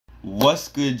What's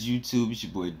good, YouTube? It's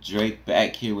your boy Drake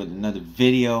back here with another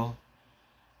video.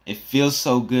 It feels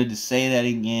so good to say that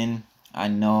again. I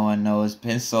know it's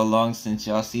been so long since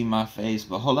y'all see my face,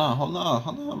 but hold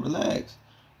on,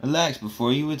 relax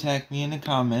before you attack me in the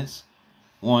comments.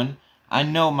 1, I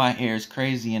know my hair is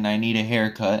crazy and I need a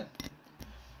haircut.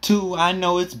 2, I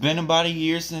know it's been about a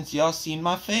year since y'all seen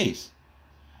my face,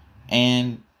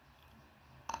 and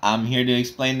I'm here to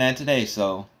explain that today.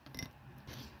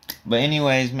 But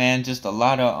anyways, man, just a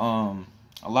lot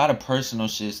of personal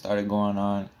shit started going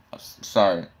on.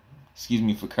 Sorry, excuse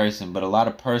me for cursing, but a lot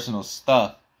of personal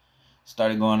stuff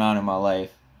started going on in my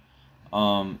life.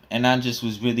 And I just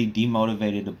was really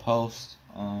demotivated to post.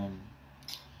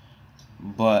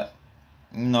 But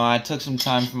I took some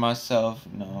time for myself.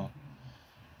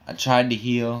 I tried to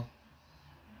heal.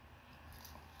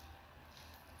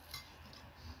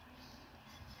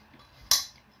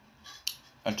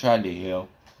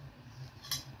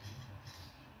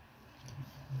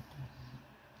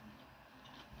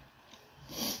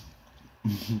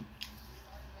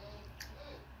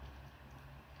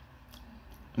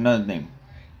 Another thing,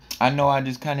 I know I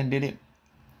just kind of did it,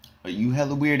 but you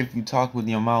hella weird if you talk with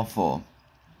your mouth full.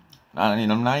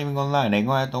 I'm not even gonna lie, they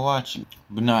gonna have to watch you.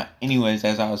 But anyways,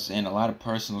 as I was saying, a lot of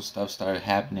personal stuff started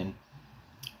happening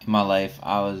in my life.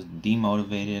 I was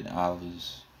demotivated, I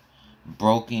was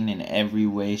broken in every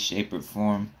way, shape, or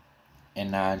form,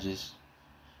 and I just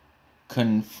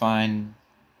couldn't find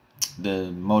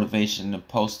the motivation to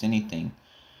post anything.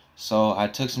 So I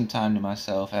took some time to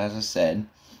myself, as I said,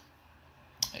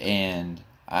 and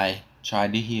I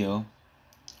tried to heal,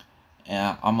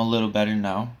 and I'm a little better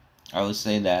now. I would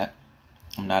say that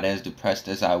I'm not as depressed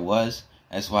as I was.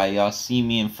 That's why y'all see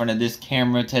me in front of this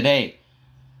camera today.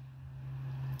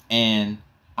 And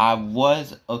I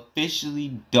was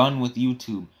officially done with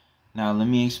YouTube. Now let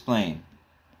me explain.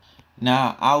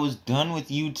 Now I was done with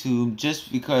YouTube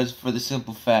just because, for the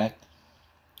simple fact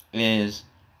is,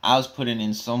 I was putting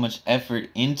in so much effort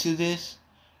into this,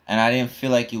 and I didn't feel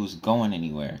like it was going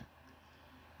anywhere.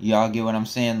 Y'all get what I'm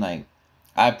saying? Like,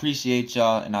 I appreciate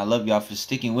y'all and I love y'all for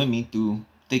sticking with me through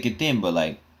thick and thin, but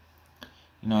like,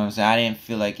 you know what I'm saying, I didn't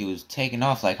feel like it was taking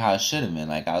off like how it should have been.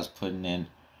 Like, I was putting in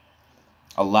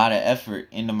a lot of effort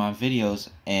into my videos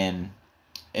and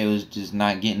it was just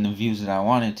not getting the views that I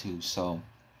wanted to. So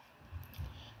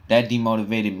that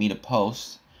demotivated me to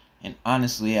post, and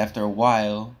honestly, after a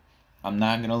while, I'm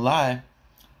not gonna lie,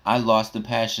 I lost the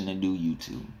passion to do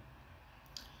YouTube.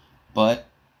 But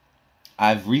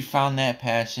I've refound that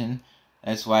passion.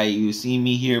 That's why you see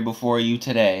me here before you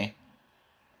today.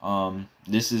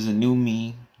 This is a new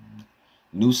me,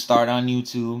 new start on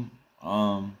YouTube.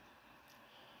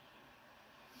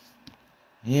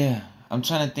 Yeah, I'm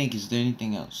trying to think, is there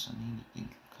anything else I need to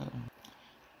think of?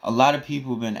 A lot of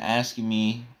people have been asking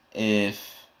me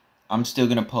if I'm still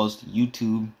gonna post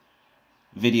YouTube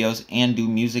videos and do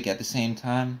music at the same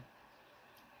time,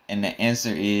 and the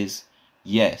answer is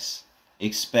yes.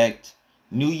 Expect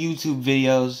new YouTube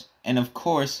videos, and of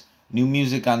course, new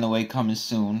music on the way coming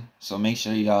soon. So make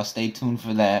sure y'all stay tuned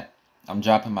for that. I'm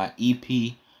dropping my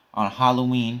EP on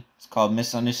Halloween. It's called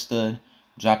Misunderstood.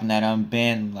 Dropping that on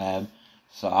BandLab.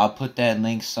 So I'll put that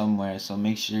link somewhere. So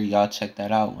make sure y'all check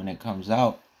that out when it comes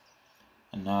out.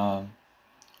 And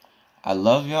I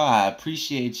love y'all. I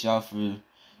appreciate y'all for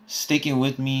sticking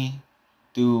with me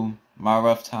through my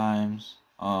rough times.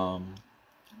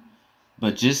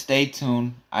 But just stay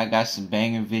tuned. I got some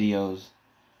banger videos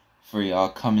for y'all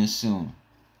coming soon.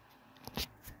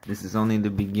 This is only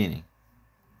the beginning.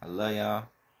 I love y'all.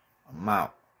 I'm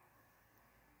out.